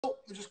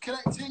We're just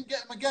connecting,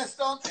 getting my guest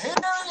on. Here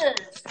he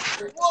is.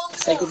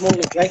 Say good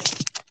morning, Jake.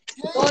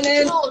 Good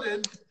morning.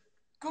 Jordan.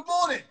 Good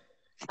morning.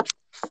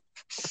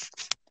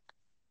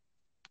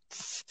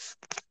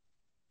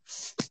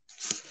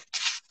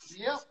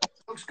 Yep,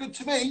 looks good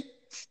to me.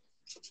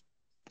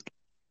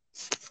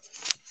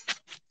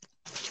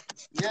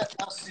 Yeah,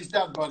 that's his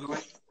dad, by the way.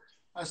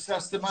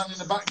 That's the man in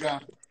the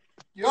background.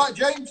 You all right,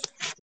 James?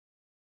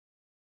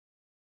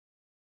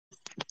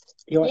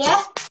 You all right?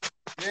 Yeah.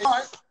 Yeah, all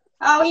right.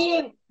 How are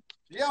you?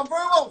 Yeah, I'm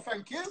very well,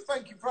 thank you.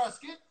 Thank you for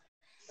asking.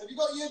 Have you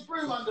got your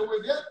broom handle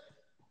with you?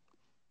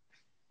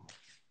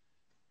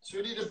 So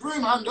we need a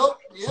broom handle,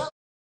 yeah.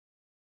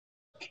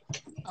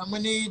 And we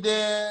need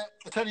a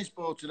tennis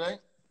ball today.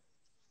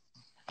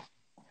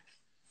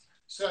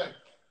 So,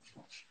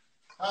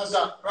 how's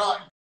that?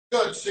 Right,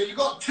 good. So you've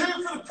got two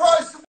for the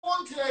price of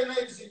one today,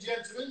 ladies and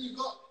gentlemen. You've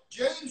got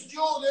James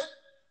Jordan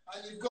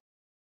and you've got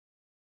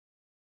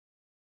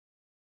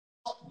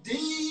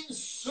Dean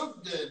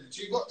Sugden.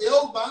 So you've got the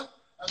old man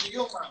and the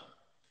young man.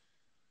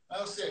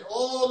 That's it,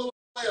 all the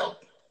way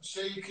up.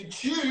 So you can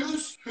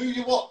choose who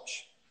you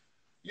watch.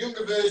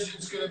 Younger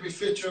version's going to be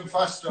fitter and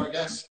faster, I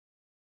guess.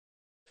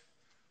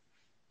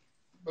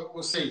 But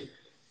we'll see.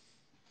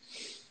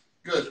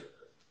 Good.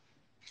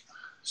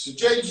 So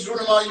James is one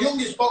of my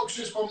youngest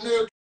boxers from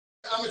Newark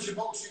Amateur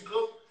Boxing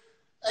Club.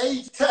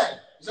 Age 10.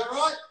 Is that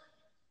right?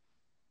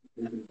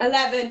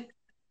 11.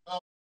 Oh,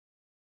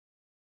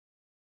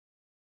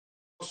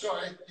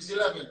 sorry. He's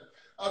 11.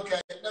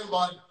 Okay, never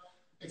mind.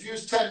 If he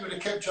was 10, we'd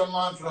have kept you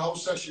online for the whole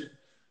session.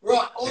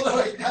 Right, all the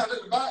way down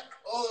at the back,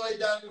 all the way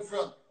down to the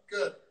front.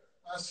 Good.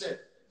 That's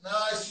it.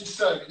 Nice and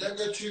slow. Don't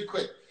go too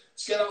quick.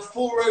 Let's get our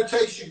full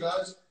rotation,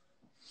 guys.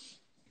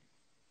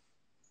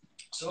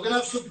 So we're going to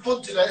have some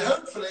fun today.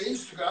 Hopefully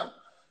Instagram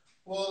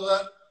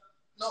will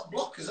not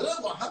block us. I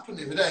don't know what happened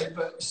the other day,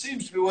 but it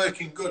seems to be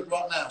working good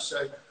right now.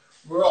 So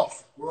we're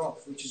off. We're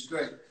off, which is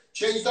great.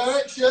 Change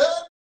direction.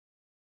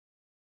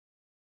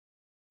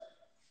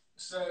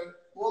 So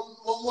one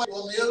way,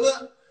 one the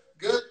other.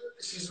 Good.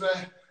 This is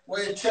a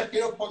way of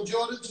checking up on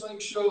Jordan to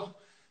make sure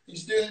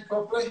he's doing it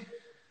properly.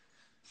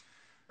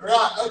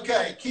 Right,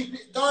 okay. Keep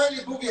it directly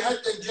above your head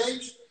then,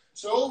 James.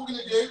 So all we're going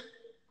to do,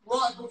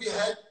 right above your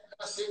head.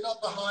 That's it,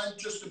 not behind,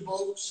 just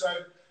above. So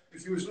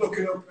if you was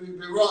looking up, it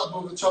would be right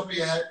above the top of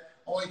your head.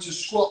 I want you to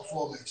squat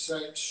for me. So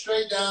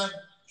straight down,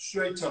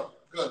 straight up.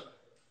 Good.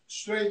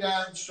 Straight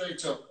down,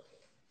 straight up.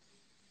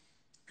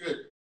 Good.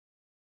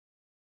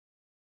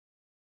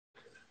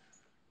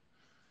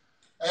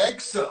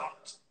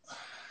 Excellent.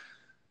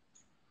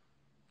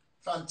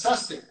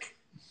 Fantastic.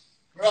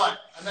 Right,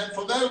 and then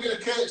from there we're going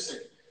to curtsy.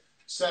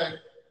 So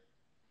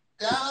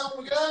down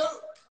we go.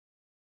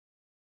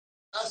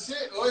 That's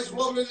it. Always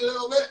wobbling a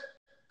little bit.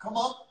 Come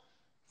on.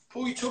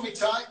 Pull your tummy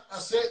tight.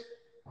 That's it.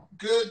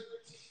 Good.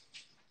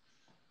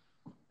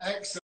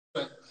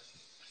 Excellent.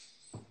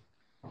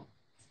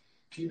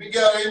 Keep it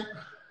going.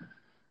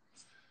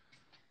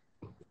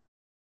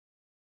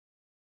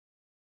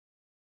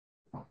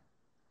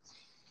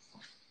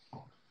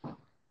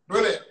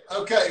 Brilliant.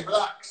 Okay,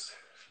 relax.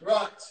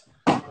 Right.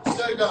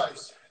 So,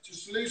 guys,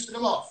 just loosen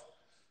them off.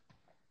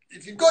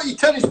 If you've got your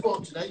tennis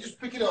ball today, just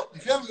pick it up.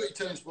 If you haven't got your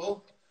tennis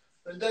ball,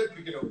 then don't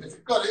pick it up. If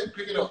you've got it,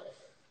 pick it up.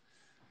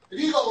 Have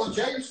you got one,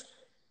 James?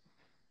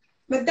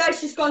 My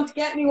dad's just gone to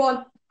get me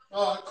one.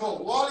 All right,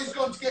 cool. While he's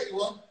gone to get you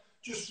one,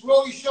 just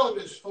roll your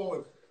shoulders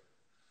forward.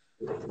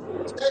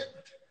 That's it.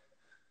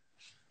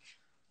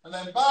 And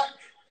then back.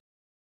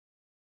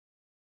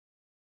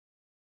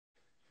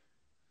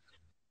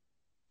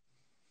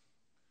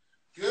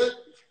 Good.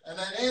 And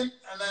then in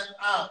and then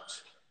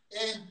out.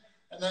 In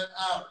and then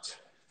out.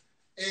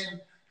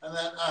 In and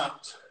then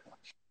out.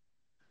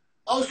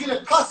 I was going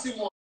to pass him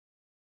one.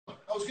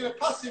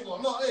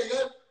 No, there you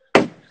go.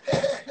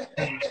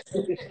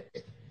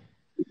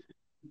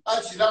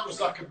 Actually, that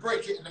was like a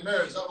break it in the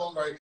mirrors. That wasn't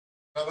very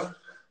clever.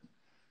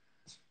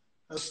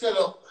 And still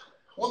up.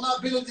 Wouldn't that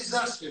have been a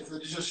disaster if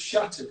they'd just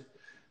shattered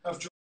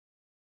after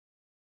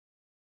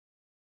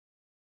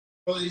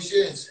all these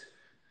years?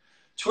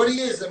 20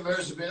 years the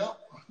mirrors have been up.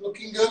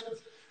 Looking good.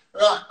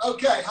 Right,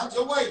 okay, hands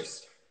on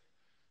waist.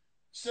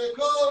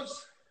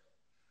 Circles.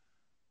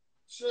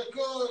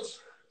 Circles.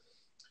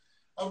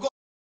 I've got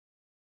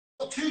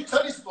two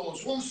tennis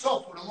balls, one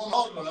soft one and one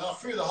hard one, and I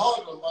threw the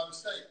hard one by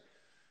mistake.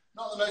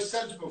 Not the most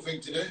sensible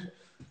thing to do.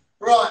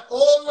 Right,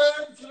 all the way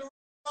over to the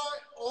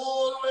right,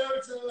 all the way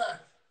over to the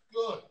left.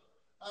 Good.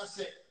 That's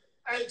it.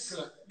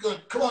 Excellent.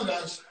 Good. Come on,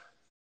 guys.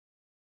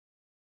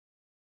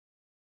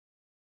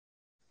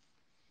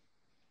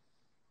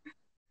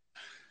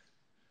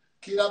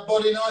 Keep that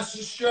body nice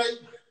and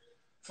straight.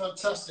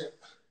 Fantastic.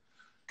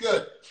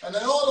 Good. And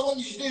then all I want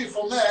you to do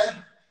from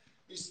there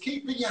is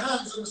keeping your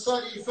hands on the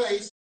side of your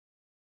face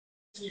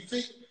and your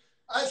feet.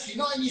 Actually,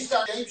 not in your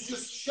stand games,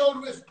 just shoulder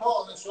width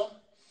apart on this one.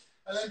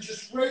 And then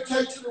just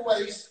rotate to the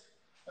waist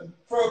and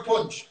throw a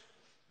punch.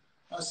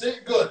 That's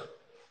it. Good.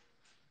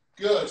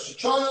 Good. So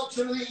try not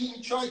to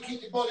lean. Try and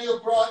keep your body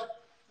upright.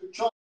 But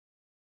try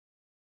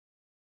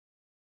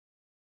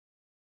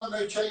and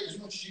rotate as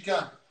much as you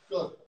can.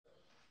 Good.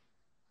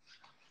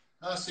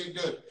 That's it,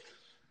 good.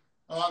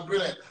 All right,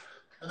 brilliant.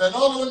 And then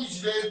all I want you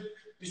to do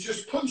is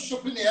just punch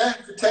up in the air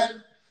for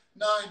 10,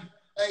 9,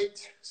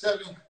 8,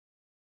 7,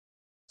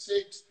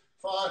 6,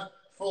 5,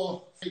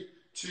 4, 3,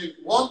 2,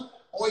 1.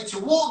 I want you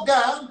to walk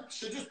down.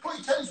 So just put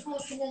your tennis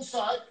balls to one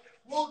side,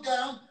 walk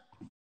down,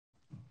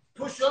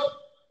 push up,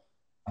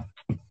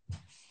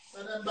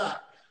 and then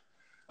back.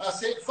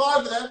 That's it.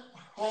 5 of them.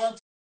 Hold on.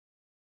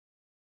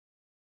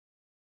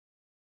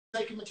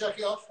 Taking my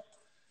jacket off.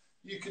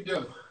 You can do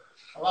them.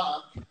 I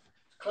like that.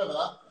 Clever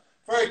that.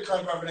 Very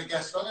clever having a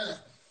guest on, isn't it?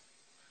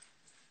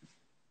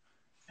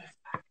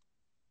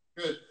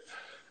 Good.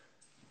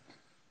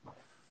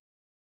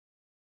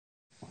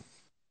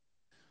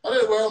 I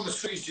don't know where all the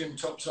Sugden gym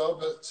tops are,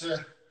 but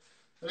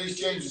at least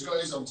James has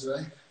got his on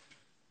today.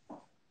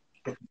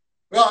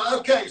 Right,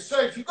 okay, so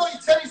if you've got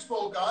your tennis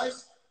ball,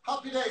 guys,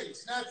 happy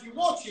days. Now, if you're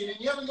watching and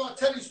you haven't got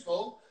a tennis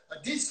ball,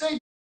 I did say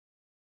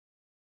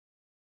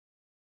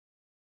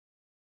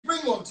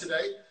bring one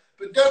today,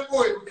 but don't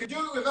worry, we can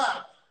do it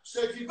without.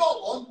 So if you've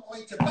got one, I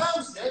want you to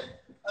bounce it,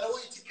 and I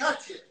want you to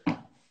catch it. But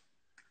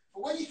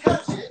when you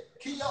catch it,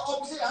 keep your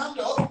opposite hand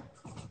up.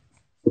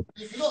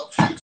 If you've got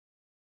 2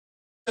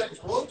 tennis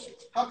balls,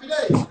 happy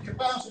days. You can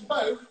bounce them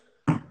both,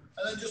 and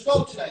then just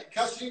alternate.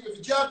 Catching it with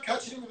a jab,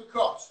 catching it with a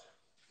cross.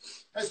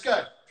 Let's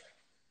go.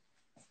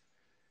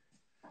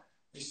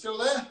 He's still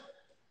there?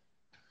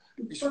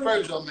 He's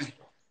froze on me.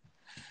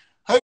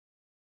 Hope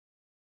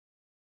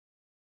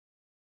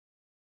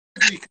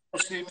you can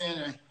see me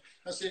anyway.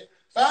 That's it.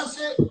 Bounce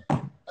it,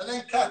 and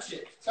then catch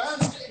it.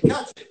 Bounce it and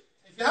catch it.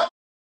 If you haven't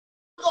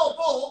got a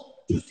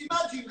ball, just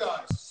imagine,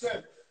 guys. So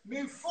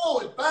move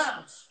forward,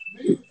 bounce.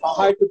 Move forward,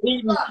 Hard to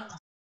beat.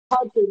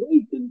 Hard to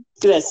beat. Look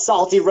at that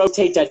salty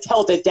rotate to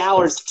tilted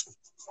downwards.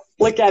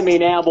 Look at me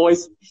now,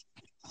 boys.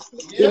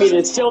 Yeah. Give me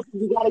the tilt.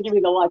 You gotta give me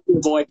the luck here,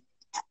 boy.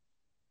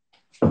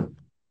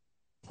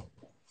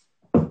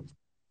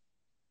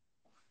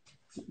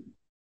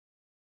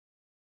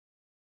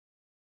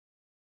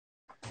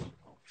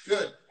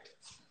 Good.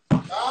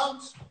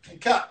 Bounce and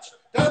catch.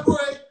 Don't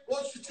worry,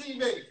 watch the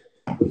TV.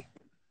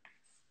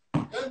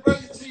 Don't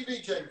break the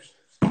TV, James.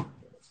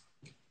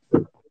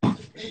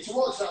 You need to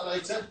watch that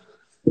later.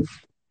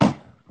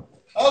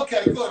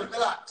 Okay, good,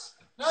 relax.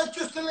 Now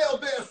just a little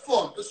bit of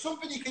fun, but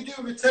something you can do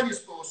with a tennis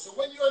ball. So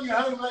when you're on your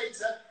home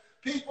later,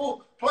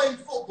 people playing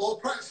football,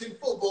 practicing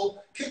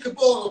football, kick a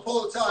ball up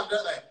all the time,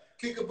 don't they?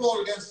 Kick a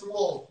ball against the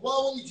wall. What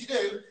I want you to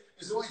do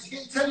is I want you to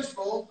get your tennis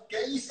ball,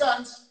 get in your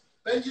stance,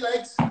 bend your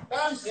legs,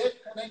 bounce it,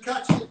 and then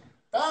catch it.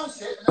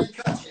 Bounce it, and then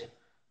catch it.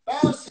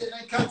 Bounce it, and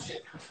then catch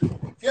it.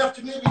 If you have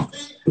to move your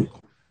feet,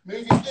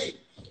 move your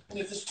feet. And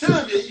if there's 2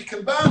 of you, you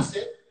can bounce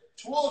it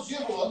towards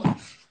the other one,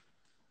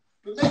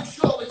 but make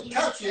sure when you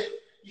catch it,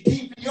 you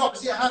keep the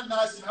opposite hand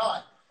nice and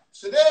high.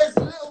 So there's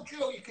a little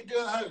drill you can do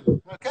at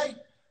home, okay?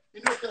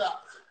 Enough of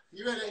that.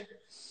 You ready?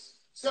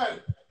 So,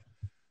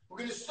 we're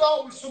going to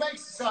start with some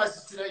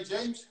exercises today,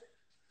 James.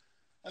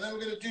 And then we're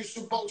going to do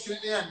some boxing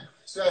at the end.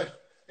 So,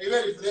 are you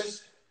ready for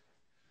this?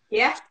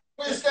 Yeah.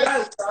 First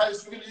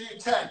exercise, we're going to do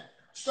 10.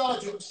 Star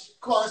jumps.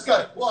 Come on, let's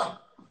go. 1,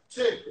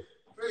 2,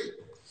 3,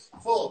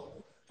 4,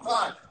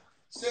 5,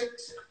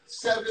 6,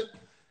 7,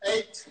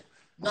 8,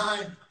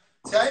 9,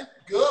 10.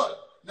 Good.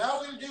 Now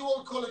we're going to do what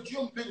we call a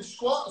jumping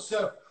squat.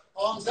 So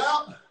arms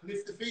out,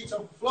 lift the feet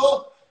off the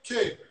floor.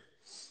 2,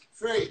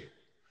 3,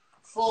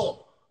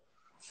 4,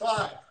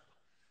 5,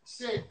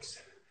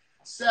 6,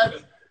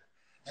 7,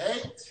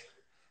 8,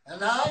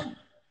 and 9,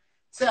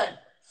 10.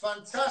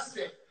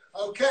 Fantastic.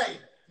 Okay.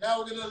 Now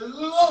we're going to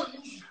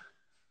lunge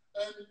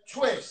and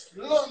twist.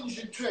 Lunge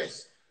and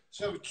twist.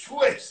 So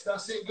twist.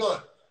 That's it. Good.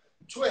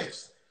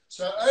 Twist.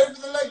 So over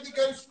the leg that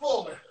goes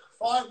forward.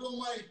 5 one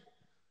way,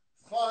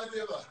 5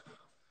 the other.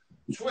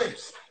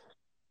 Twist.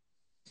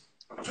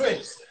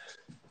 Twist.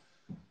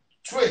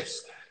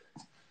 Twist.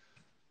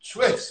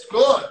 Twist.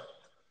 Good.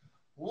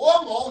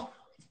 One more.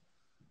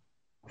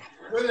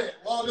 Brilliant.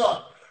 Well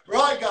done.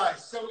 Right,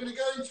 guys. So we're going to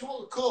go into what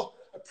we call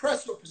a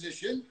press-up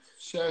position.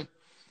 So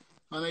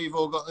I know you've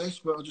all got this,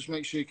 but I'll just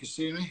make sure you can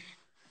see me.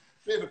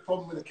 Bit of a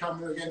problem with the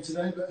camera again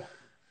today, but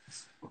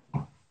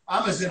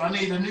Amazon, I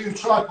need a new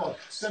tripod.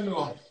 Send me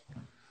one.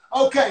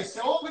 Okay,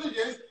 so what we're going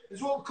to do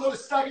is what we call a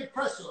staggered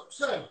press-up.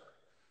 So,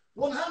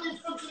 one hand in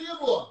front of the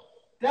other one.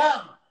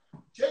 Down.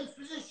 Change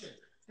position.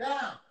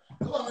 Down.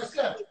 Come on, let's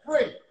go.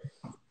 3,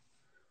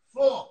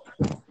 4,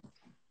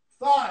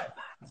 5,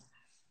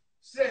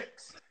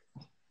 6,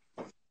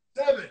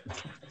 7,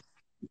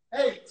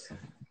 8,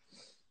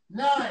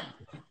 9,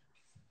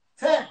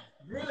 10.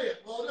 Brilliant.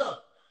 Well done.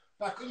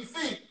 Back on your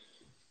feet.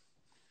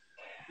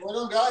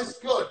 Well done, guys.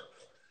 Good.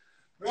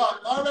 Right,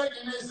 my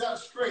rating is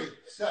that's 3.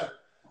 So,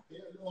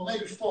 or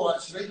maybe 4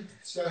 actually.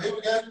 So here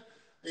we go.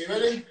 Are you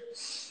ready?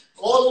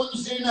 All I want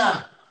you to do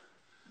now,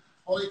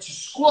 I want you to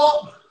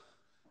squat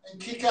and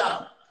kick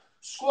out.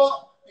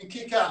 Squat and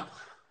kick out.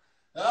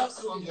 That's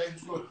the one,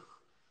 James. Good.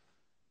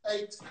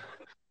 8,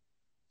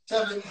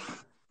 7,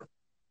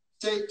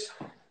 6,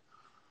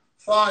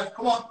 5.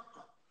 Come on.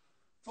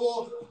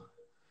 4,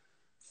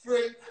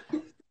 3,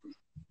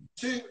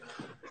 2,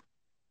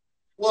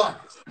 one.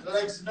 The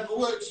legs have never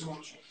worked so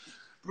much.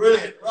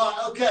 Brilliant. Right,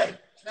 okay.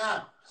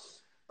 Now,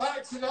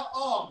 back to the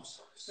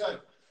arms. So,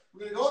 we're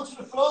going to go onto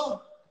the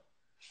floor,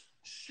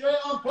 straight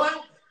on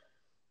plank.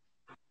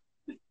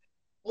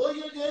 All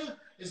you're going to do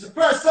is to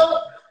press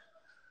up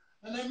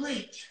and then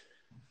reach.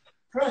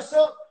 Press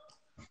up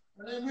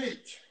and then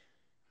reach.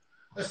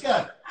 Let's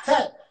go.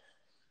 10.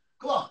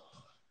 Come on.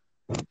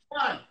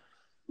 9.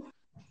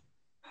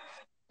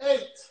 8.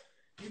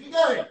 Keep it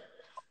going.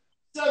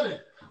 7.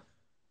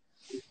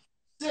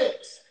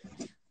 6.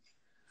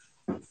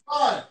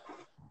 5.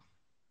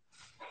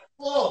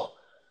 4.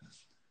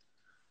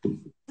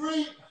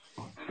 3.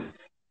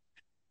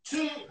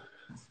 2.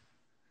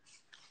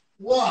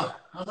 1.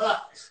 And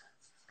relax.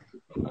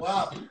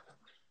 Wow.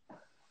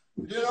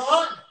 You doing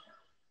all right?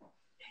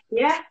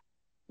 Yeah.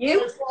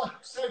 You?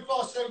 So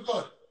far, so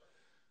good.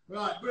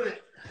 Right,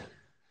 brilliant.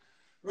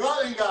 Right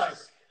then,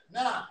 guys.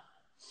 Now,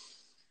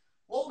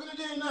 what we're going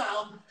to do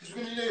now is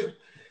we're going to do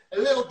a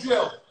little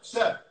drill.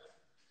 So,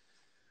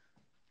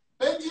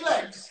 bend your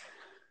legs.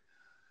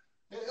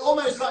 It's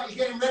almost like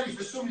you're getting ready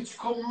for somebody to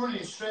come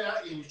running straight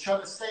at you and you're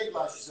trying to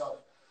stabilise yourself.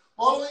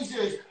 All I want you to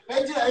do is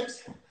bend your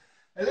legs,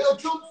 a little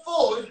jump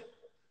forward,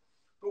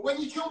 but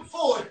when you jump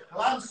forward,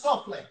 land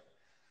softly,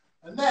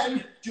 and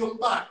then jump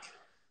back.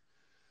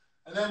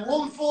 And then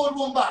one forward,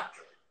 one back.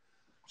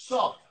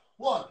 Soft.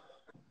 1,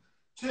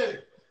 2,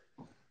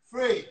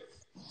 3,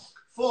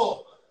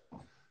 4,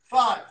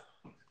 5,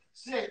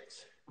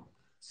 6,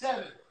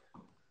 7,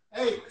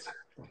 8,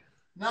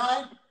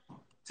 9,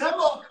 10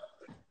 more.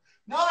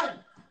 9,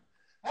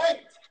 8,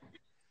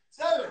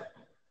 7,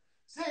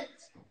 6,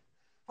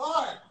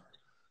 5,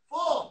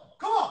 4.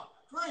 Come on.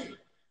 3,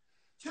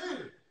 2,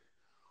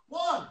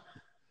 1.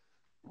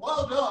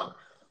 Well done.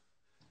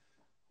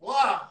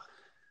 Wow.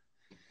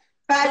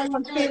 Bad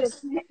one, too.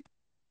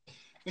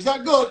 Is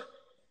that good?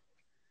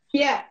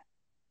 Yeah.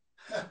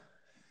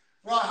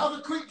 Right, have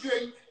a quick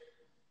drink.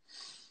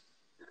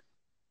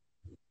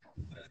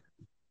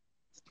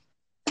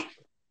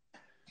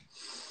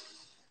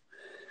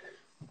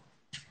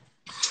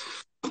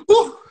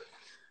 Woo.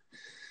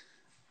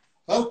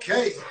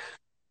 Okay.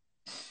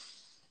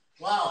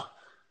 Wow.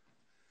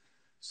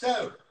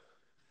 So,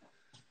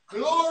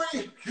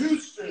 Glory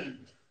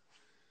Houston.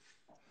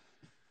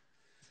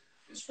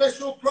 A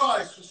special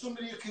prize for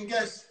somebody who can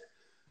guess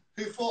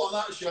who fought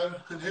on that show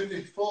and who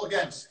they fought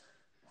against.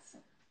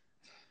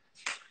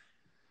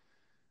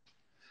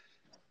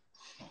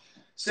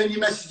 Send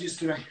your messages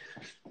to me.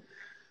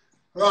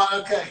 Right,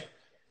 okay.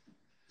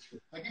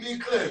 I'll give you a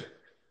clue.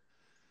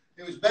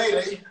 It was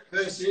Bailey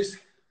versus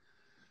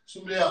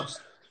somebody else.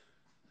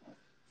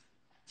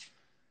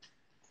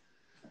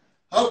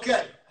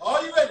 Okay,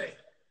 are you ready?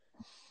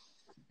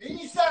 In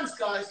your stance,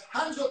 guys,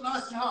 hands up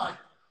nice and high.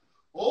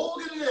 All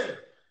we're going to do,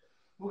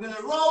 we're going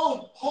to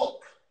roll,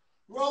 hook,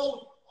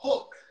 roll,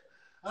 hook.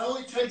 And I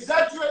want you to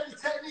exaggerate the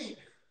technique.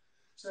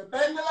 So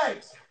bend the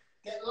legs,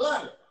 get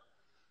low,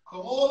 come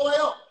all the way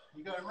up.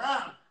 You're going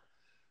round.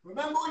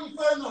 Remember when you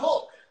throw in the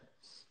hook,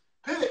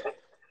 pivot,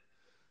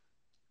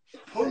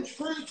 punch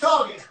through the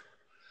target.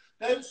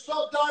 Don't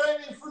stop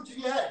directly in front of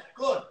your head.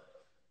 Good.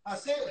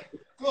 That's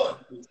it. Good.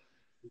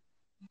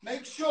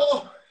 Make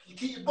sure you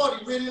keep your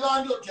body really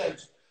lined up,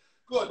 James.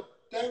 Good.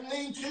 Don't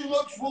lean too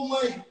much one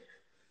way.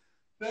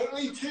 Don't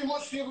lean too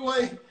much the other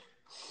way.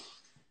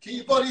 Keep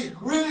your body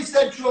really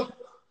central.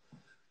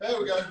 There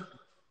we go.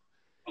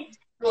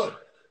 Good.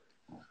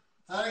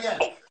 And again.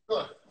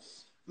 Good.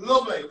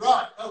 Lovely.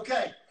 Right.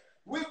 Okay.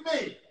 With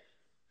me.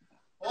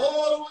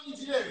 All I want you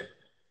to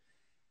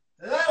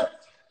do.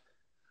 Left.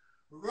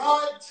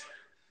 Right.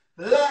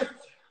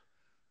 Left.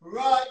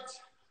 Right.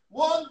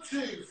 1,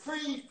 2,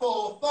 3,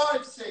 4,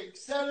 5,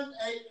 6, 7,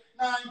 8,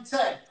 9,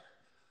 10.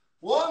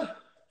 1,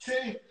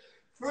 2,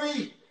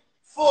 3,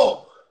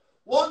 4.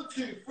 1,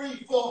 2,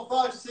 3, 4,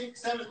 5,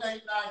 6, 7,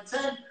 8, 9,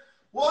 10.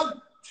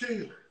 1,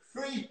 2,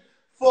 3,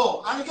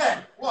 4. And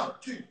again. 1,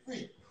 2,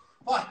 3,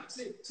 5,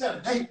 6,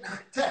 7, 8, 9,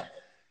 10.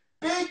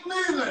 Big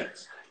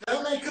movements.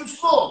 Don't make them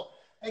small.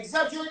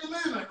 Exaggerate the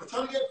movement. We're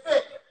trying to get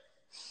fit.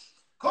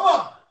 Come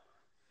on.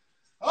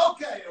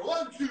 Okay.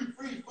 1, 2,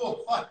 3,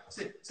 4, 5,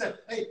 6, 7,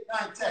 8,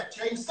 9, 10.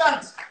 Change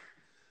stance.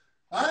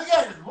 And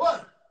again. 1,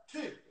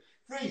 2,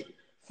 3,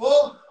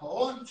 4.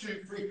 1,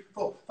 2, 3,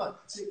 4, 5,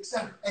 6,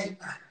 7, 8,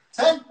 9,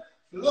 10.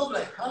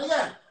 Lovely. And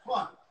again.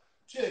 1,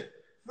 2,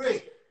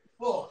 3,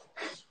 4.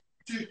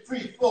 2,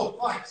 3, 4,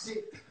 5, 6,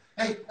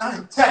 8,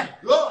 9, 10.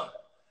 Good.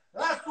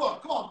 Last one.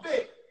 Come on.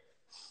 Big.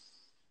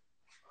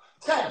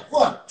 10.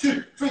 1,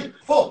 2, 3,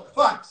 4,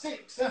 5,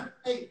 6, 7,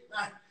 8,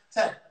 9,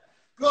 10.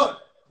 Good.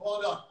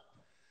 Well done.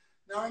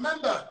 Now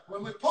remember,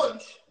 when we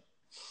punch,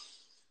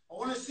 I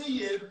want to see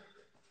you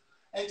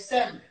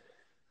extend.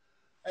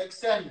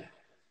 Extend.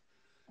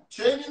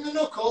 Turning the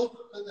knuckle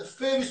at the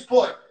furthest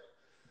point.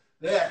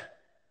 There.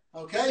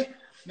 Okay?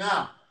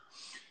 Now,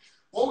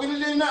 what we're going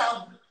to do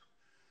now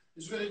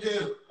is we're going to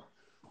do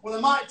one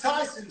of Mike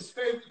Tyson's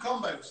favourite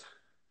combos.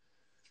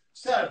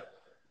 So,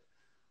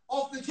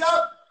 off the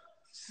jab,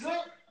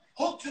 slip,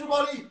 hook to the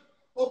body,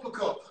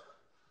 uppercut.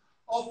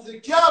 off the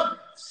jab,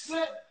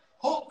 slip,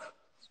 hook,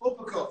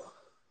 uppercut.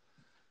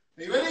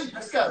 Are you ready?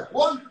 Let's go.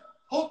 1,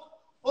 hook,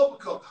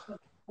 uppercut.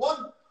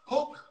 1,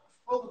 hook,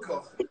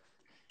 uppercut.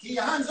 Keep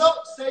your hands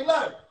up, stay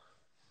low.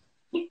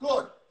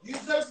 Good.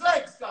 Use those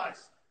legs,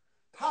 guys.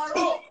 Power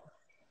up.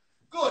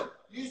 Good.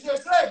 Use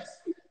those legs.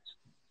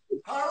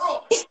 Power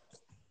up.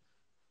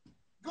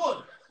 Good.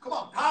 Come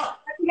on, power.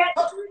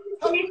 Up,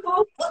 up,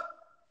 up.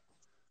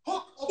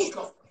 Hook,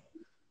 uppercut.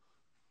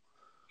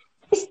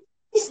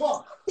 Come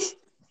on.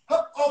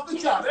 Up, off the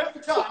jab.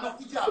 Every time off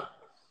the jab.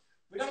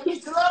 We don't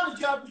need to learn the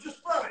jab, we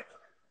just throw it.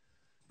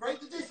 Break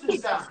the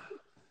distance down.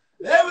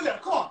 There we go.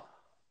 Come on.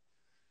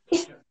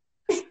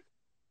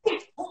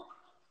 Hook,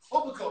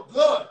 uppercut.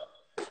 Good.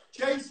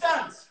 Change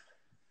stance.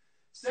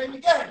 Same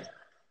again.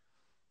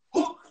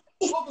 Hook,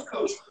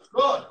 uppercut.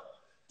 Good.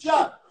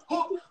 Jab,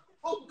 hook,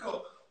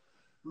 uppercut.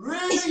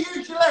 Really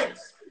use your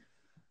legs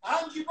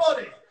and your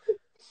body.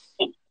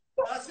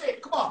 That's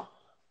it. Come on.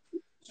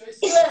 So it's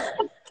there.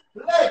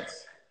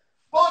 Legs,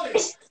 body.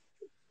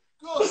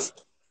 Good.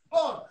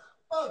 On.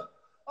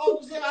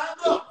 Opposite hand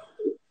up.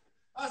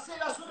 That's it.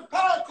 That's where the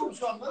power comes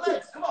from. The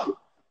legs. Come on.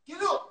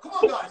 Get up. Come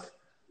on, guys.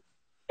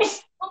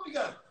 Up we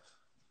go.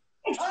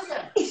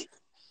 Okay.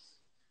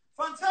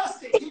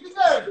 Fantastic. Keep it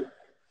going.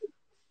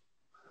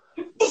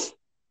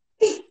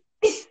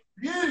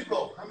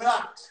 Beautiful. And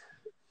relax.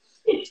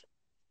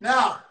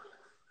 Now,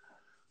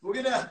 we're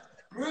going to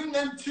bring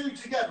them two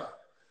together.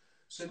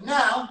 So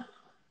now,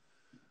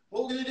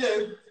 what we're going to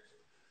do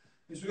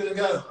is we're going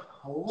to go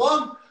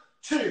 1,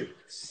 2,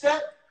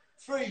 step,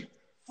 3,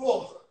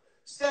 4,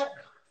 step,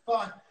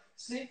 5,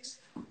 6,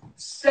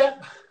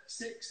 step,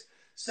 6,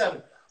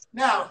 7.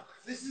 Now,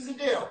 this is the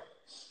deal.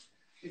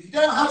 If you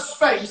don't have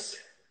space,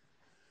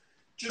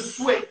 just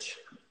switch.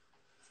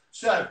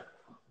 So,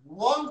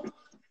 1,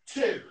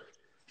 2,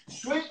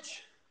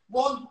 switch,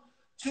 1,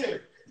 2,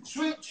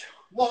 switch,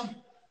 1,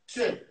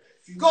 2.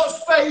 If you've got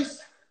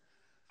space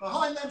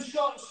behind them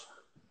shots,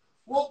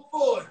 walk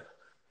forward,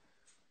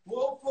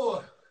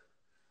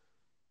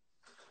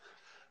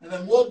 and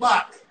then walk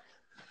back.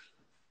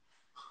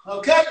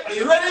 Okay, are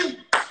you ready?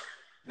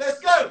 Let's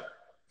go.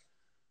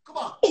 Come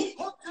on,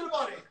 hook to the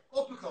body,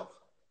 uppercut.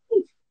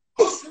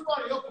 Hook to the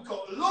body,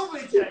 uppercut.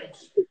 Lovely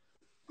change.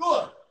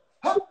 Good.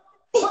 Hook,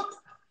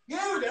 hook.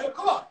 Here we go,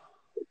 come on.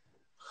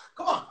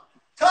 Come on,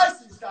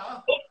 Tyson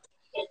style.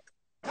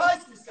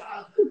 Tyson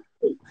style.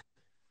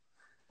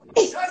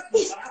 Tyson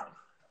style.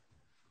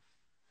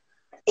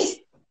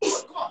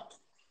 Come on.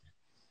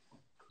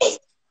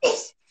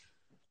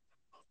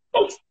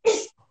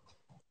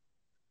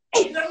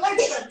 The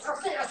legs then,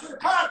 that's it, that's where the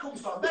power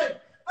comes from. Then,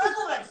 bend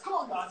the legs, come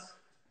on guys.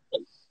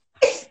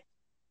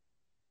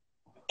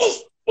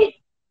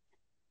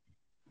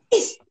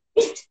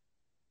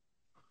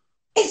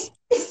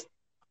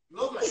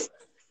 Lovely.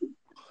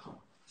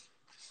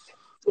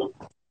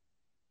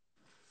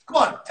 Come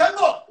on, 10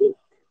 more.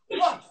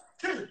 1,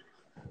 2,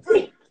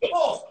 3,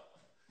 4,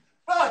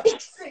 5,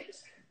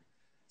 6,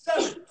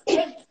 7, 8,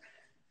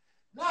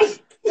 9,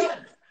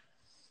 10.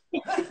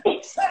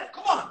 10,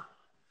 come on.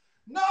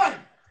 9,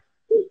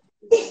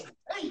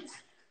 8,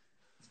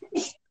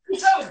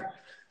 7,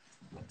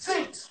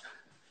 6,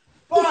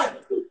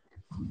 5,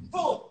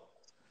 4,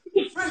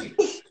 3,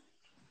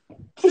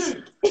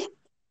 2,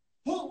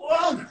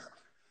 1.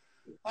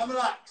 And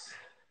relax.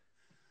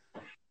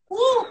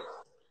 Woo!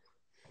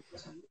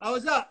 How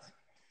was that?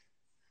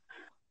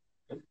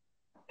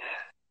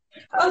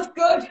 That was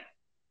good.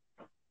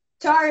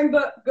 Tiring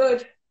but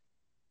good.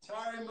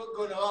 Tiring but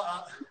good, I like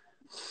that.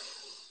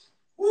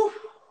 Woo.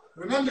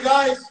 Remember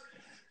guys,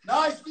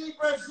 nice deep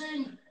breaths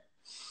in,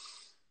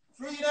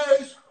 through your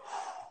nose,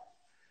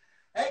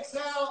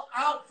 exhale,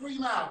 out through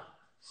your mouth.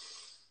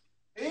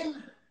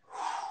 In,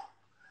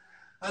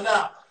 and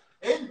out.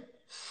 In,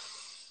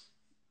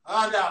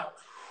 and out.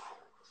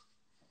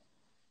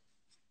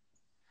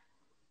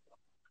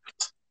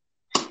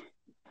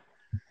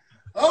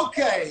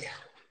 Okay.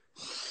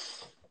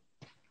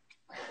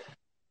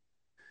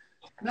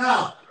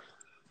 Now,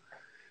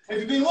 if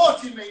you've been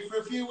watching me for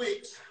a few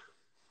weeks,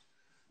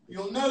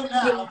 you'll know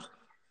now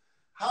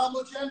how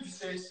much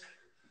emphasis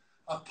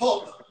I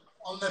put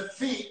on the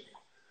feet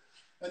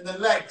and the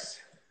legs.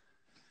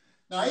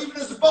 Now, even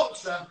as a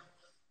boxer,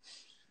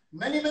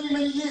 many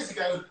years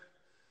ago,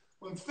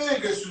 when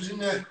Fergus was in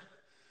the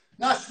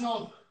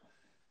National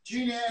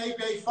Junior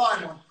ABA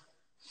final,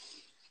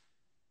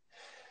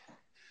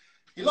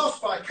 he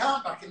lost by a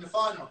count back in the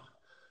final,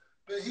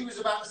 but he was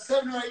about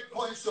 7 or 8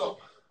 points up.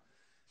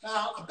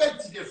 Now, I beg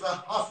to differ.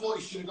 I thought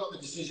he should have got the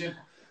decision,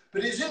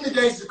 but it's in the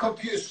days of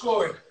computer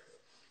scoring.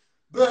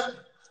 But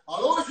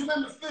I'll always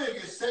remember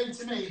Fergus saying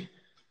to me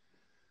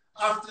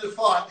after the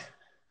fight,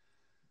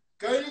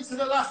 going into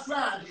the last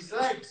round, his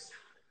legs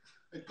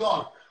had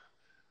gone.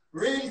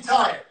 Really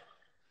tired.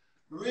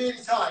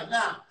 Really tired.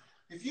 Now,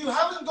 if you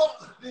haven't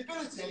got the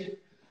ability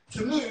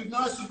to move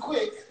nice and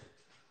quick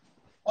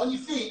on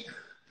your feet,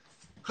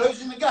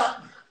 closing the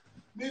gap,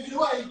 moving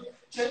away,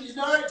 changing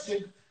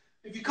direction,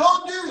 if you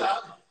can't do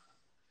that,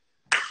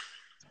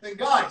 then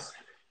guys,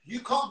 you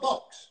can't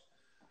box.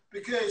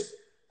 because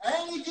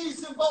any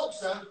decent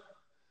boxer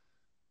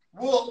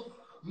will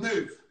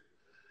move.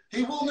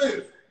 He will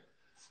move.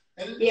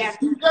 And Yeah.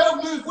 if you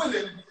don't move with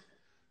him,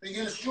 then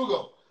you're going to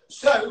struggle.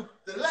 So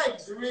the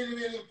legs are really,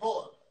 really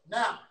important.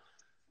 Now,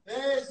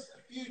 there's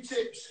a few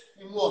tips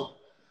in one.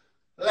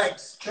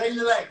 Legs. Train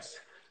the legs.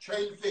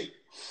 Train the feet.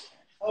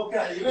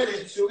 Okay, you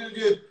ready? So we're going to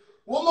do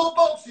one more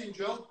boxing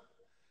drill,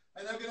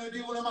 and I'm going to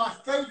do one of my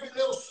favourite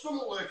little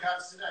stomach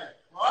workouts today.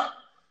 All right?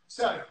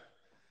 So,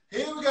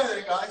 here we go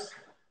then, guys.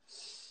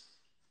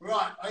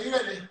 Right, are you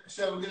ready?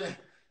 So we're going to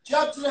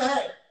jab to the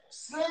head,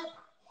 slip,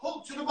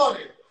 hook to the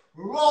body,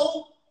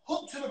 roll,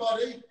 hook to the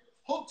body,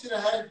 hook to the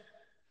head,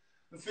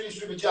 and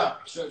finish with a jab.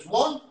 So it's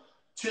 1,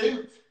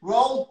 2,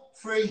 roll,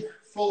 3,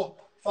 4,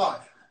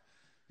 5.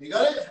 You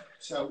got it?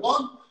 So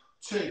 1,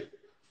 2,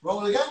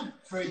 roll again,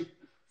 3,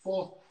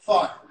 4,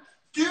 5.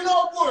 Do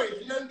not worry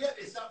if you don't get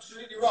this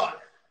absolutely right.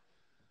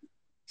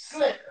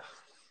 Slip,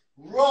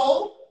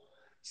 roll,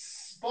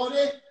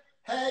 body,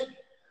 head,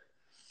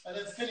 and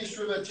then finish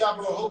with a jab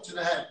or a hook to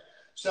the head.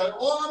 So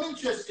all I'm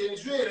interested in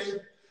is really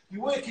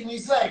you working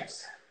these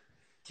legs,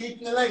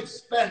 keeping the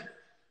legs bent.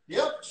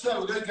 Yep,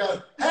 so we're going to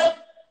go head,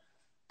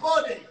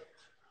 body,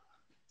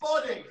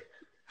 body,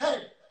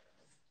 head,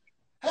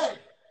 head,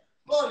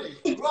 body,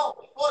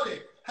 roll,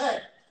 body,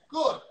 head.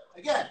 Good.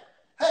 Again,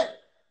 head,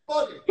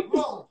 body,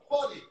 roll,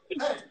 body,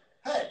 head,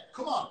 head.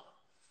 Come on.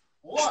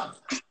 1,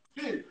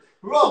 2,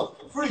 roll,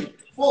 3,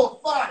 4,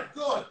 5.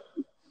 Good.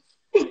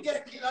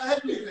 Again, keep that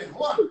head moving.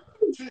 1,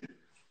 2,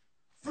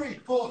 3,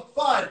 4,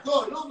 5.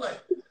 Good, lovely.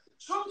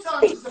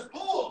 Sometimes it's a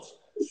pause,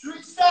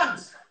 street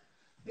stance.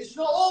 It's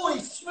not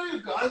always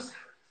smooth, guys.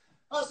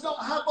 That's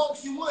not how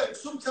boxing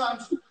works.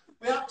 Sometimes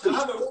we have to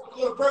have what we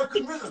call a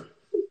broken rhythm.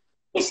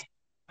 There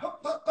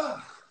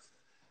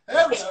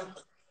we go.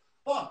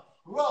 1,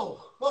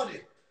 roll,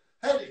 body,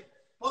 heady,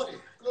 body,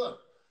 good.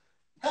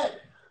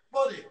 Head,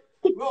 body,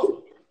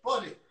 roll,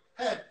 body,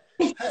 head,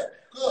 head,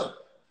 good.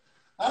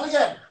 And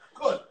again,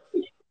 good.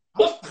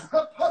 Up,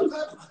 up, up,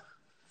 up.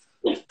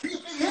 Keep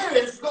it here,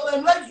 it's got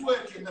them legs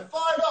working, they're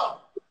fired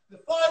up. They're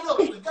fired up,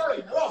 they're going,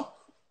 they're off.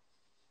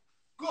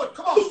 Good,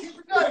 come on, keep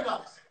it going,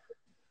 guys.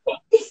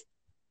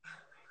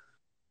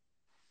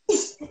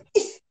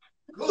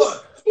 Good.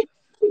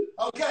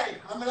 Okay,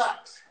 and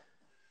relax.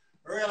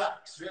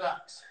 Relax,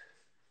 relax.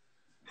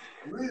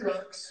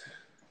 Relax.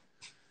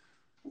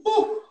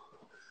 Woo.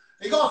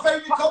 You got a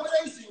favourite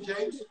combination,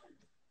 James?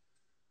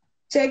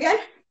 Say again?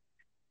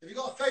 Have you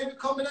got a favourite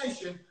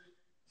combination?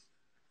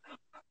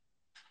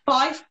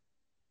 5.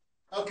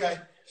 Okay,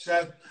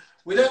 so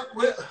we're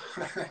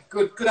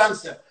good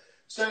answer.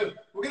 So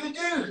we're gonna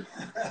do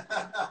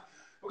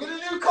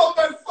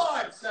combo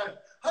 5. So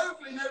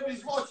hopefully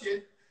nobody's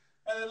watching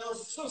and they'll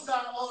suss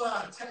out all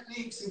our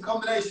techniques and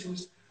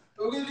combinations.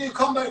 But we're gonna do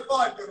combo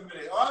 5 for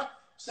everybody, alright?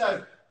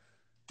 So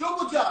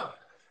double jab,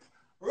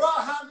 right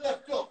hand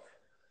left up,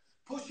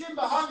 push in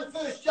behind the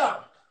first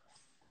jab.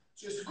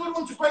 So it's a good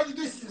one to break the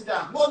distance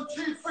down. 1,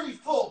 2, 3,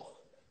 4.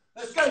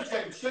 Let's go,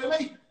 James, show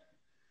me.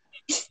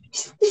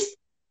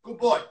 Good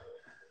boy.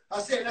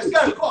 That's it. Let's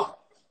go. Come on.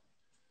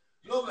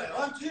 Lovely.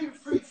 1, 2,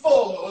 3,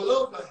 4.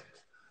 Lovely.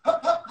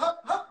 Hup, hup,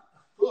 hup, hup.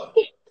 Good.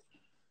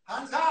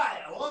 Hands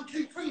high. 1,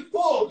 2, 3,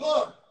 4. Good.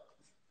 Hup,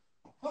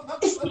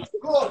 hup, hup.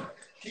 Good.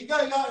 Keep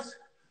going, guys.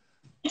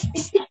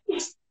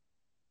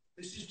 This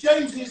is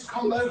James's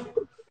combo.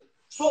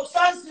 Swap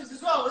stances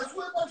as well. Let's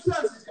work both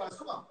stances, guys.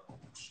 Come on.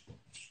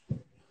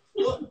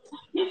 Good.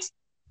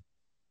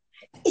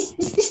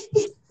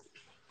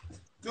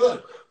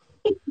 Good.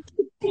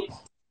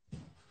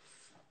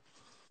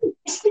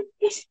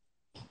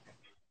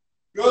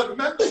 Good.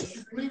 Remember, you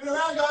should be moving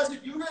around, guys.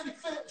 If you're really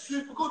fit,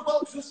 super good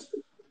boxers,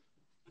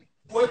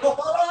 work off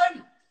our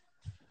line.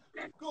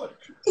 Good.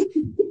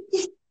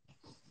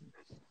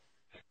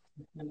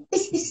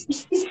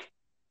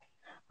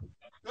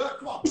 Good.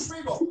 Come on.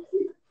 Free ball.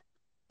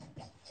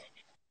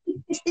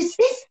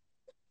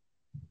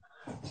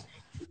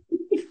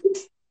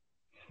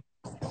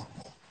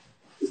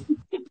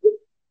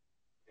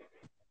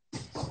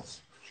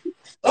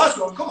 Last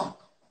one. Come on.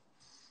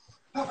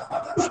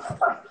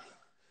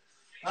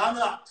 And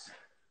relax.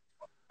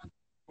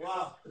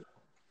 Wow.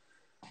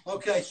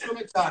 Okay,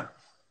 stomach time.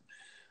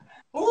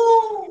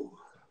 Ooh.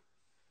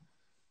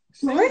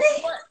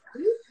 Really?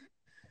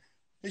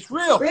 It's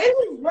real.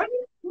 Really?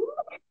 Really?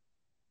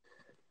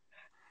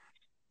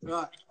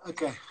 Right,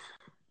 okay.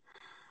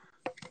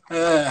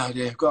 Oh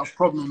dear, got a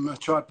problem with my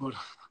tripod.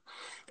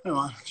 Never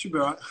mind, should be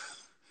all right.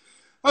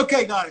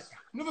 Okay, guys,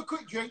 another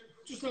quick drink,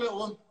 just a little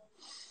one.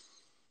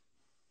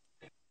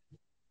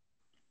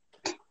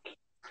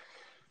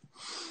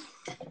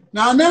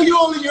 Now, I know you're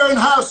all in your own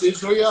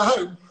houses or you're at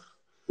home,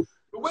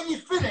 but when you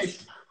finish,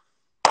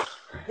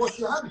 wash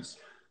your hands.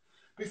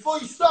 Before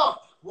you start,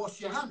 wash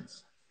your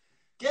hands.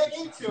 Get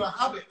into a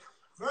habit.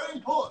 Very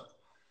important.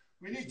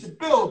 We need to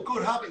build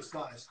good habits,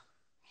 guys.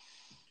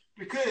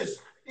 Because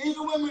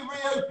even when we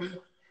reopen,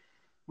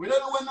 we don't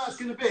know when that's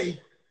going to be,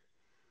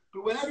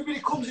 but when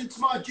everybody comes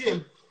into my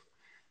gym,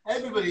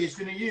 everybody is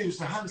going to use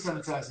the hand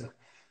sanitizer.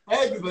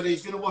 Everybody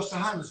is going to wash their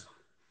hands.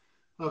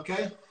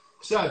 Okay?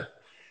 So,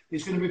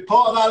 it's going to be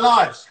part of our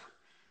lives,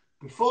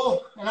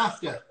 before and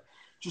after.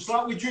 Just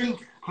like we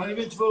drink, plenty of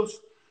intervals,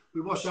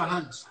 we wash our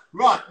hands.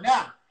 Right,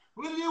 now,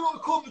 we're going to do what we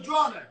call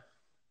Madrano.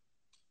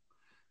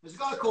 There's a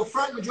guy called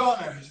Frank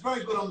Madrano. He's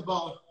very good on the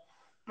bar.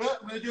 But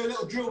I'm going to do a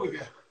little drill with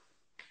you.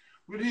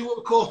 We're going to do what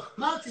we call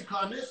mountain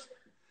climbers.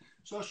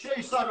 So I'll show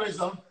you sideways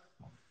on.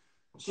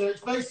 So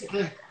it's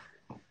basically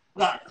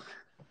that.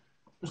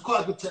 It's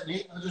quite a good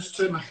technique. I'll just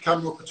turn my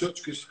camera up a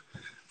touch because I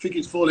think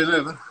it's falling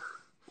over.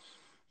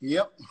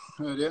 Yep,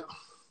 there it is.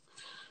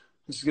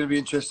 This is going to be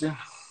interesting.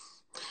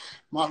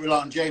 Might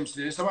rely on James to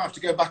do this. I might have to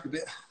go back a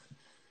bit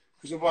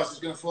because otherwise it's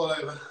going to fall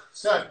over.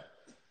 So,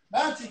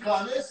 mountain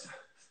climbers.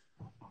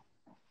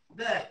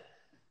 There.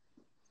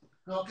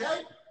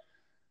 Okay?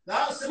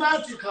 That's the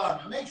mountain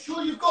climber. Make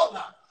sure you've got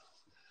that.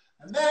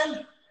 And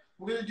then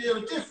we're going to do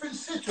a different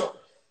sit-up.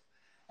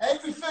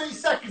 Every 30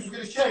 seconds we're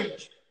going to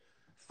change.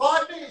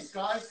 5 minutes,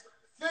 guys.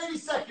 30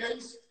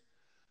 seconds,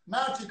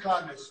 mountain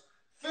climbers.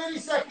 30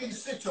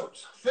 seconds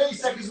sit-ups. 30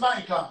 seconds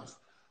mountain climbers.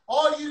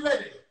 Are you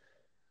ready?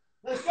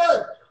 Let's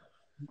go.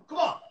 Come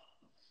on.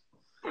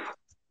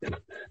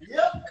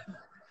 Yep.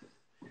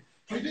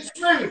 Keep it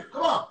smooth.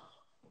 Come on.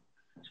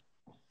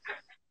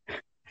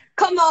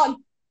 Come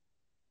on.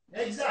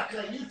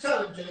 Exactly. You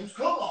tell him, James.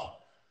 Come on.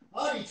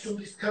 I need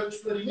somebody to coach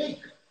bloody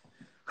me.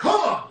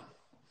 Come on.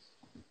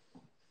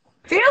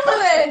 Feel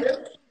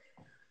it.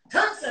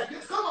 10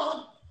 seconds. Come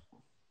on.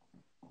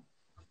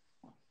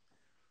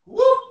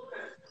 Woo.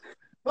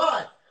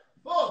 5,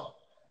 4,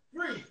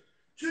 3,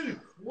 2,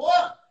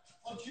 1.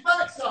 Onto your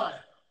backside.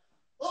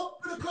 Up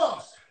and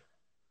across.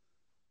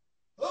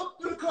 Up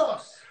and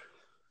across.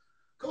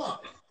 Come on.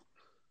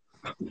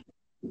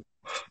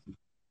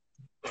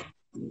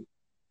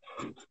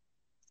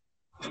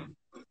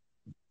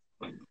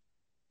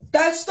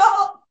 Don't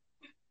stop.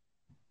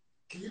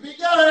 Keep it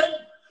going.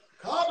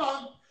 Come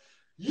on.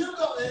 You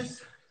got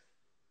this.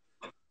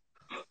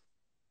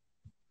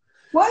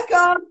 Work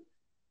on.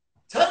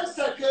 10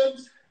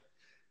 seconds.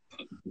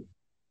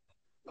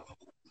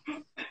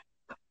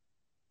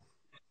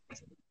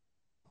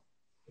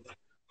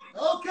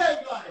 Okay,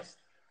 guys.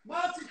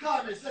 Mountain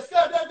climbers. Let's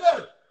go, go,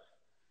 go.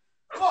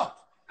 Come on.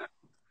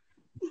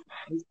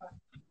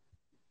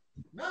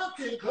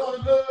 Mountain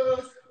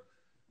climbers.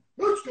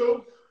 Let's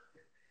go.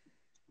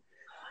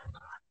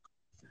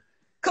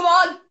 Come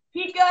on.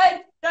 Keep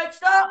going. Don't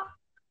stop.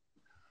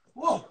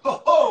 Whoa,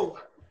 ho, ho.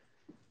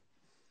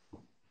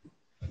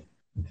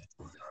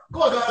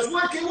 Come on, guys.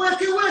 Work it,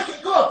 work it, work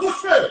it. Go on, push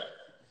through.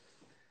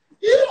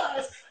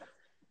 Yes.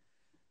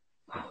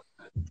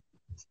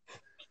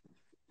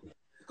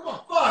 Come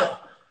on, 5,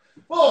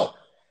 4,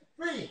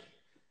 3,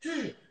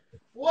 2,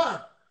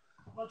 1.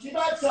 Onto your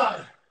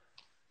backside.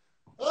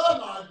 Oh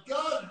my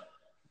God.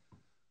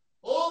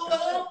 All the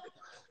way up.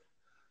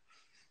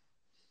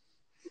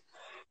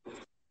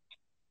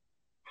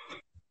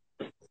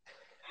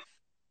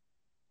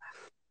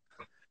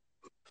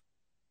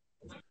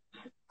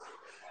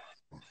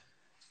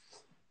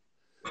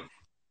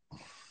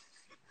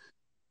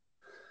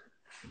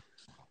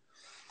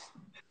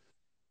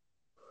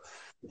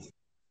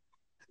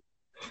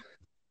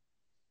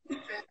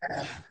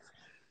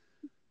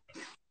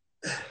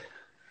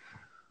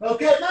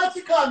 Okay,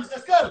 mountain climbers,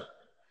 let's go.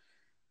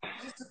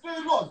 This is the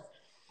third one.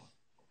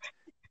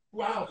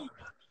 Wow.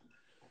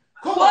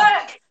 Come on.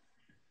 Work.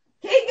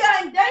 Keep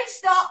going. Don't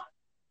stop.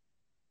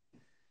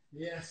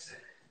 Yes.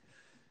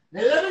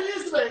 11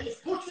 years of age,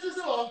 pushing us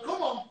along.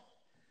 Come on.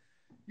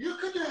 You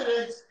can do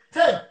this.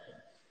 10,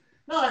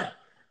 9,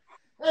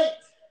 8,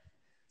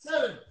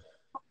 7,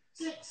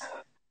 6,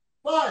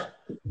 5,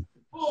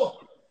 4,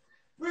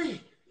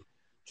 3,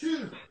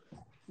 2,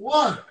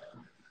 1.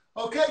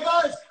 Okay,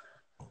 guys.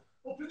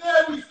 Up in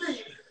there with your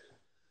feet.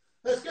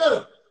 Let's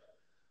go.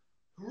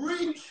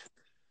 Reach.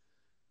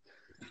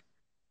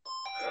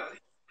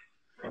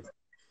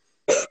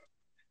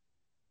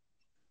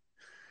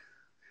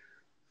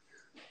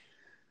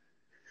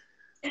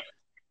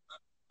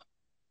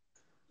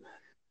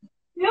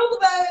 Feel the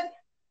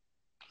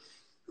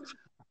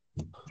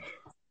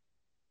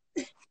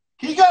burn.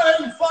 Keep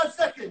going, 5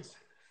 seconds.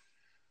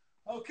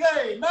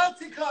 Okay,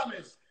 mountain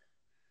climbers.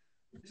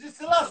 Is this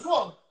the last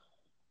one?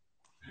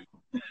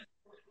 We've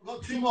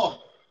got 2 more.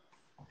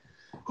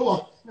 Come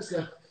on, let's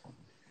go.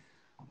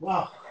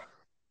 Wow.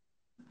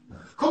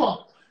 Come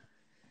on.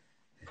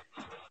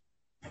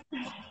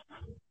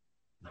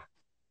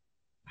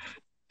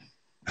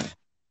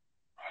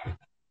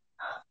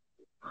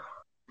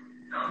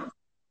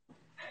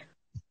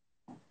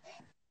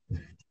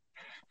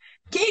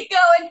 Keep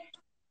going.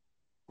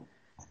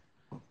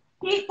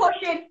 Keep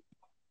pushing.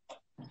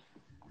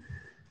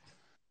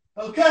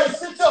 Okay,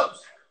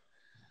 sit-ups.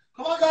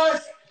 Come on,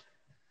 guys.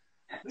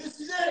 This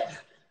is it.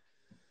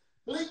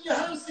 Link your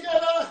hands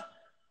together.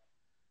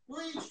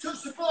 Reach,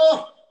 touch the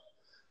floor.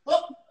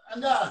 Up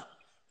and down.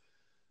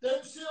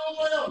 Don't sit all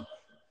the way up.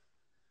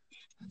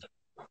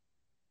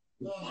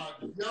 Oh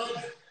my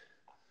God.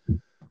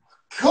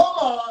 Come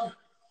on.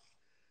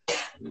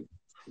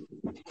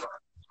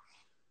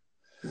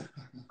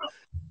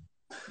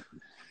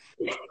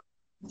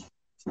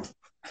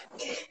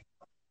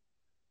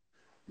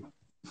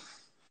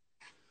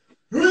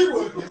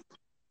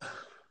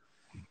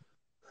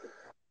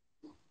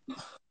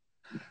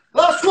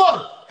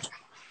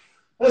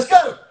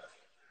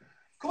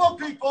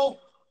 people.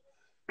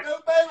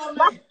 Don't bail on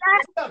me.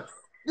 Let's go.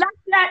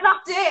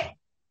 That's it.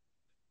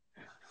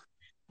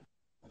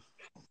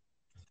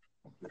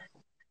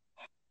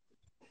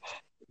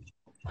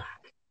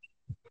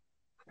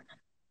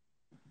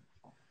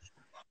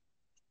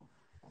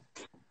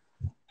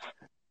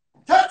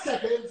 10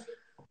 seconds.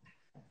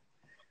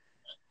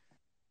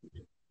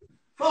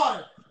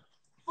 5,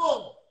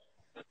 4,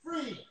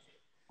 3,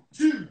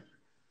 2,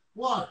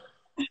 1.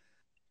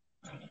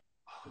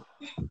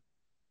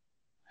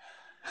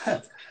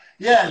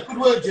 Yeah, good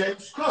work,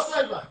 James. Cross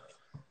over.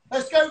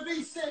 Let's go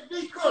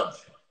V crunch.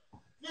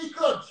 V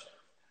crunch.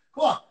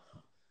 Come on.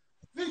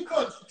 V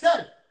crunch.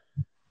 10,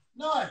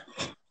 9,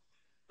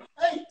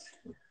 8,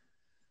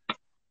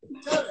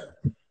 7,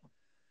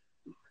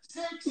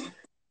 6,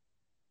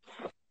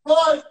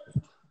 5,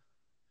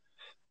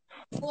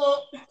 4,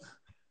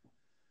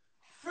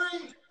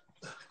 3.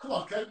 Come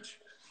on, coach.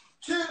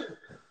 2,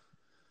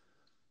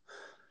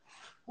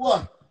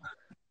 1.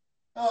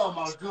 Oh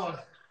my God.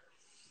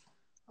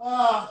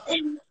 Ah.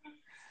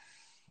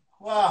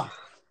 Wow.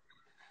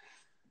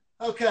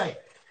 Okay.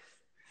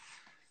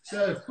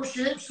 So push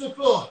your hips to the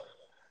floor.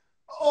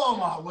 Oh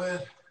my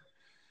word.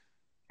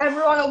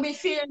 Everyone will be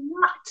feeling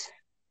that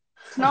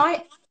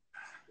tonight.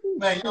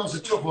 Mate, that was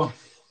a tough one.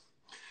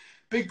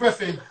 Big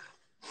breath in.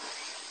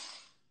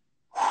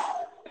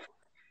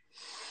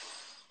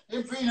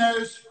 In through your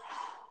nose,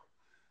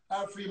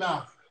 out through your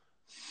mouth.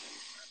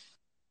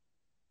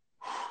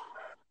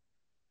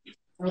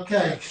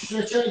 Okay,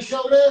 stretch out your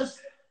shoulders,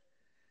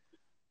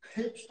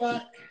 hips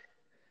back,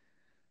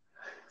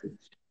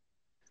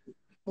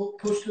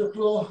 push to the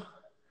floor.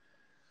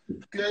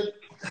 Good.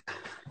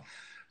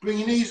 Bring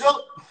your knees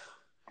up.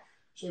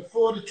 So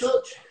forward a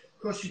touch,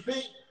 cross your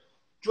feet,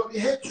 drop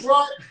your hips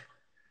right,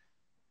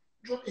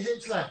 drop your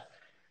hips left.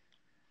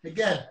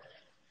 Again,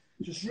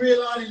 just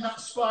realigning that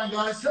spine,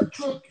 guys. That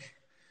trunk.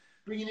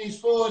 Bring your knees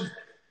forward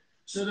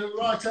so the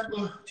right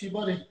angle to your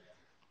body.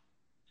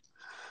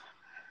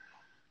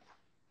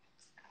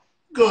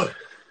 Good.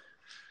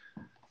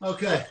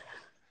 Okay.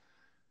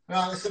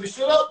 Right, let's have you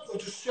stood up. We'll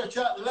just stretch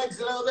out the legs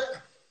a little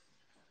bit.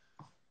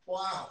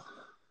 Wow.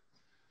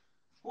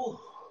 Ooh.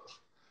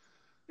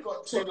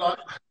 Got to like,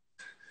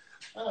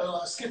 I don't know,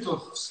 like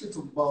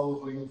skittle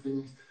bowl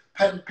thing.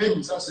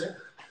 Pins, that's it.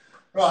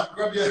 Right,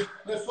 grab your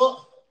left foot,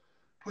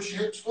 push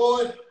your hips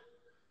forward.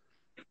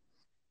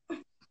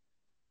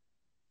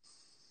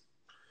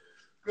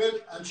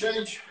 Good, and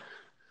change.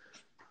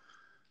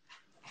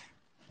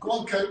 Go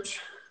on, coach.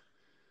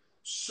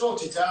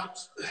 Sort it out.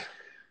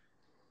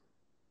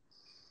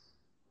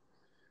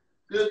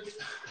 Good.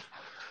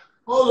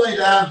 All the way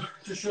down,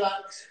 just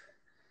relax.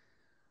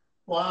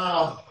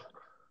 Wow.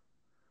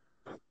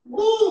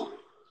 Woo!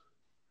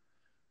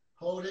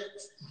 Hold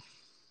it.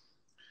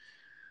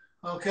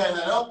 Okay,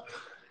 then up.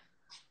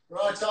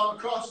 Right arm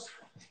across.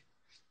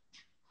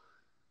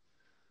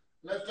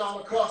 Left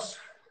arm across.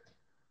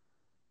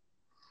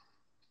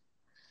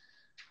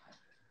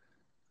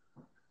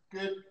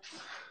 Good.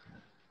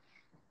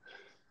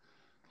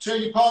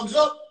 Turn your palms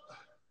up.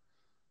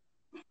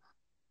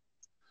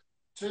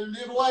 Turn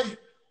the other way.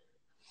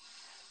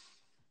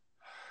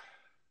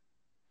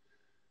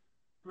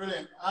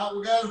 Brilliant. Out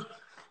we go.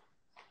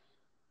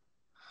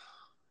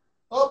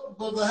 Up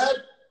above the head.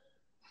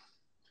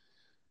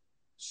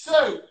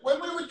 So,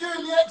 when we were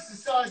doing the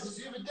exercises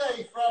the other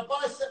day for our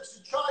biceps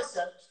and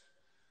triceps,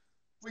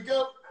 we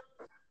go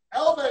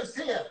elbows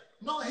here,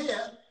 not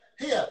here,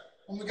 here.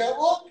 And we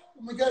go up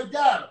and we go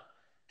down.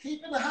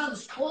 Keeping the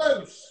hands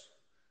close,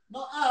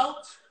 not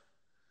out,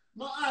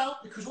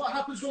 because what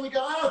happens when we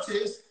go out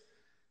is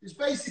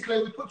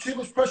basically we put too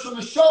much pressure on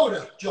the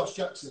shoulder, Josh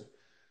Jackson.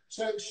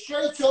 So it's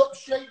straight up,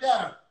 straight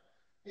down.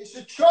 It's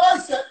a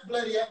tricep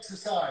bloody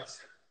exercise.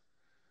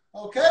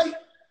 Okay?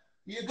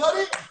 You got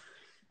it?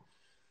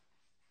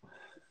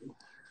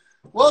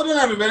 Well done,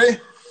 everybody.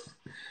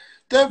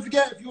 Don't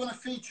forget, if you want to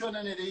feature on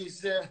any of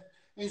these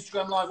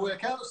Instagram live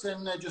workouts,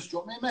 then just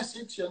drop me a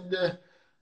message and